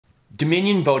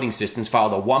Dominion Voting Systems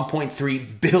filed a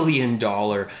 $1.3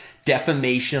 billion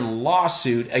defamation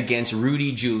lawsuit against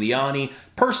Rudy Giuliani,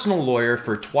 personal lawyer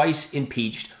for twice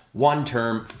impeached,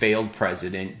 one-term failed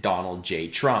President Donald J.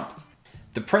 Trump.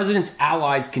 The president's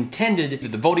allies contended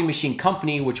that the voting machine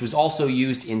company, which was also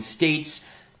used in states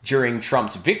during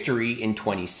Trump's victory in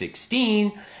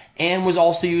 2016 and was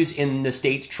also used in the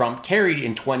states Trump carried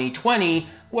in 2020,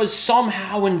 was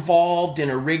somehow involved in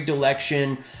a rigged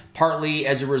election, partly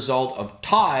as a result of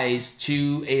ties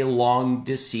to a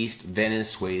long-deceased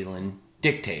Venezuelan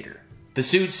dictator. The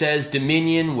suit says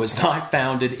Dominion was not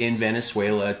founded in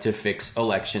Venezuela to fix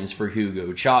elections for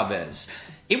Hugo Chavez.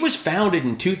 It was founded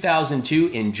in 2002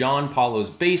 in John Paulo's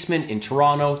basement in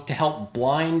Toronto to help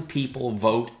blind people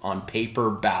vote on paper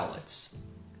ballots.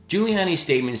 Giuliani's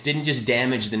statements didn't just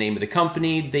damage the name of the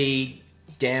company, they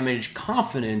damaged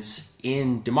confidence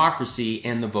in democracy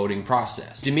and the voting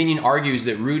process. Dominion argues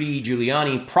that Rudy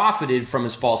Giuliani profited from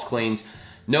his false claims,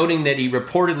 noting that he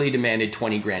reportedly demanded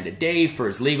 20 grand a day for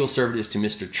his legal services to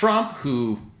Mr. Trump,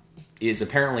 who is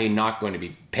apparently not going to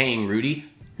be paying Rudy.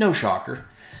 No shocker.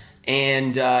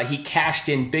 And he cashed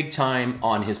in big time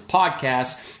on his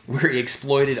podcast, where he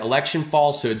exploited election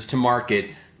falsehoods to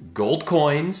market gold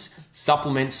coins,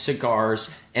 supplements,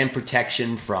 cigars, and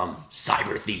protection from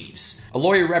cyber thieves. A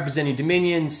lawyer representing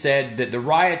Dominion said that the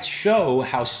riots show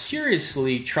how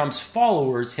seriously Trump's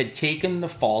followers had taken the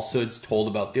falsehoods told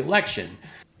about the election.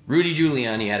 Rudy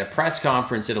Giuliani had a press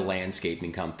conference at a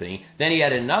landscaping company. Then he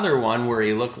had another one where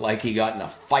he looked like he got in a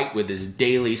fight with his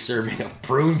daily serving of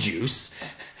prune juice.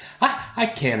 I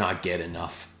cannot get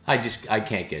enough. I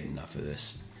can't get enough of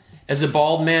this. As a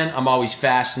bald man, I'm always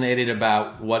fascinated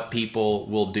about what people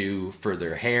will do for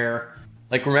their hair.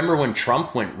 Like, remember when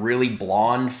Trump went really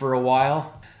blonde for a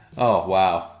while? Oh,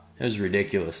 wow. It was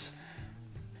ridiculous.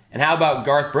 And how about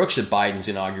Garth Brooks at Biden's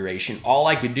inauguration? All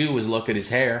I could do was look at his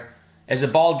hair. As a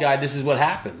bald guy, this is what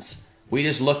happens. We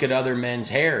just look at other men's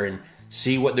hair and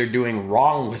see what they're doing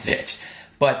wrong with it.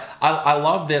 But I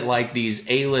love that, like, these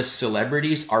A-list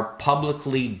celebrities are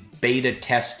publicly beta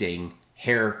testing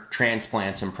hair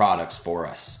transplants and products for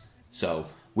us. So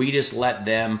we just let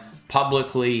them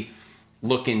publicly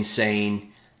look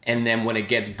insane, and then when it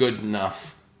gets good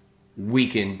enough, we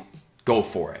can go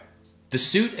for it. The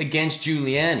suit against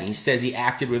Giuliani says he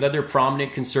acted with other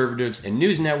prominent conservatives and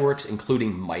news networks,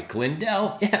 including Mike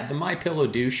Lindell, yeah, the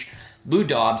MyPillow douche, Lou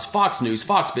Dobbs, Fox News,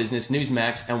 Fox Business,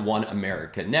 Newsmax, and One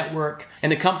America Network.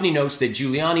 And the company notes that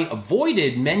Giuliani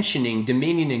avoided mentioning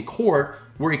Dominion in court,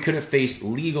 where he could have faced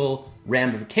legal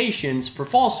ramifications for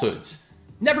falsehoods.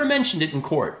 Never mentioned it in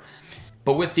court.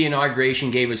 But with the inauguration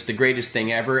gave us the greatest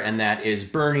thing ever, and that is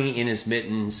Bernie in his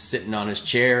mittens sitting on his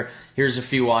chair. Here's a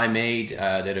few I made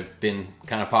that have been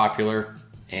kind of popular.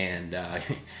 And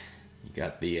you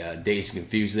got the Dazed and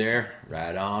Confused there.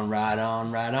 Right on, right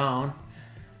on, right on.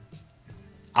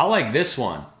 I like this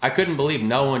one. I couldn't believe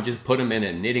no one just put him in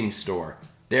a knitting store.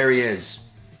 There he is.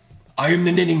 I am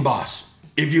the knitting boss.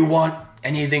 If you want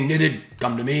anything knitted,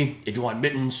 come to me. If you want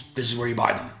mittens, this is where you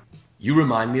buy them. You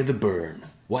remind me of the burn.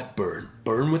 What burn?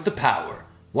 Burn with the power.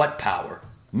 What power?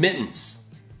 Mittens.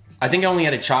 I think I only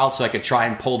had a child so I could try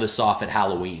and pull this off at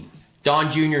Halloween.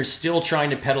 Don Jr. is still trying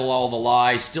to peddle all the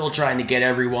lies, still trying to get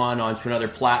everyone onto another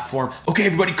platform. Okay,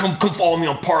 everybody, come follow me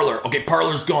on Parler. Okay,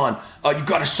 Parler's gone. You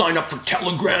gotta sign up for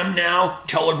Telegram now.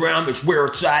 Telegram is where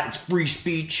it's at. It's free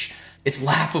speech. It's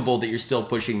laughable that you're still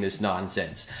pushing this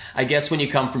nonsense. I guess when you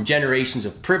come from generations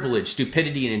of privilege,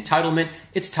 stupidity, and entitlement,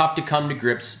 it's tough to come to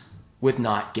grips with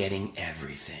not getting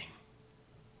everything.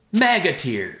 MAGA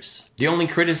Tears. The only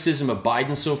criticism of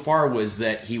Biden so far was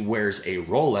that he wears a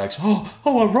Rolex. Oh,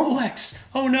 a Rolex.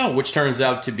 Oh no, which turns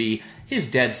out to be his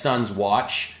dead son's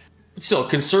watch. But still,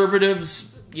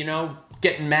 conservatives,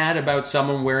 getting mad about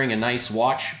someone wearing a nice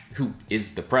watch who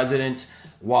is the president,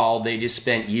 while they just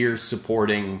spent years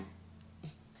supporting.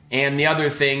 And the other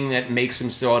thing that makes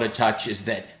him throw out a touch is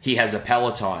that he has a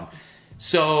Peloton.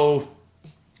 So,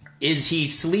 is he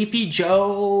Sleepy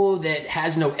Joe that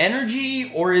has no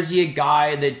energy, or is he a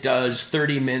guy that does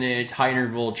 30-minute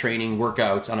high-interval training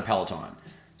workouts on a Peloton?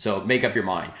 So make up your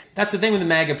mind. That's the thing with the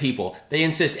MAGA people. They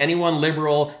insist anyone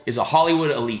liberal is a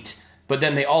Hollywood elite, but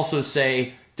then they also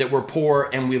say that we're poor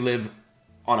and we live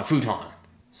on a futon.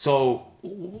 So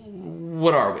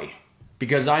what are we?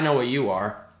 Because I know what you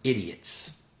are.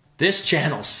 Idiots. This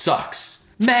channel sucks.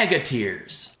 MAGA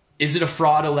Tears. Is it a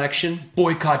fraud election?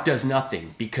 Boycott does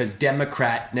nothing because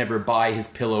Democrat never buy his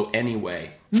pillow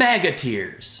anyway. MAGA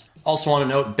Tears. Also want to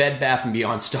note, Bed Bath &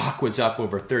 Beyond stock was up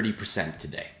over 30%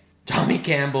 today. Tommy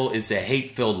Campbell is a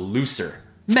hate-filled loser.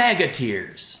 MAGA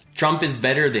Tears. Trump is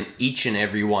better than each and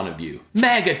every one of you.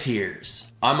 MAGA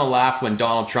Tears. I'ma laugh when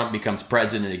Donald Trump becomes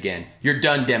president again. You're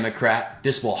done, Democrat.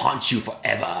 This will haunt you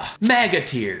forever. MAGA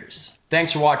Tears.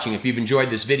 Thanks for watching. If you've enjoyed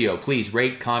this video, please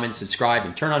rate, comment, subscribe,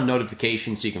 and turn on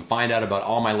notifications so you can find out about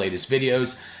all my latest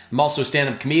videos. I'm also a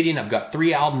stand-up comedian. I've got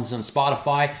 3 albums on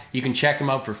Spotify. You can check them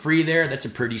out for free there. That's a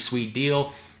pretty sweet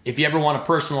deal. If you ever want a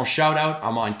personal shout-out,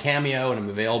 I'm on Cameo, and I'm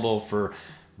available for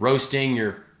roasting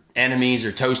your enemies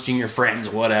or toasting your friends,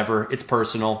 whatever. It's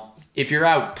personal. If you're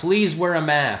out, please wear a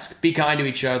mask. Be kind to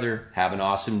each other. Have an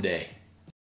awesome day.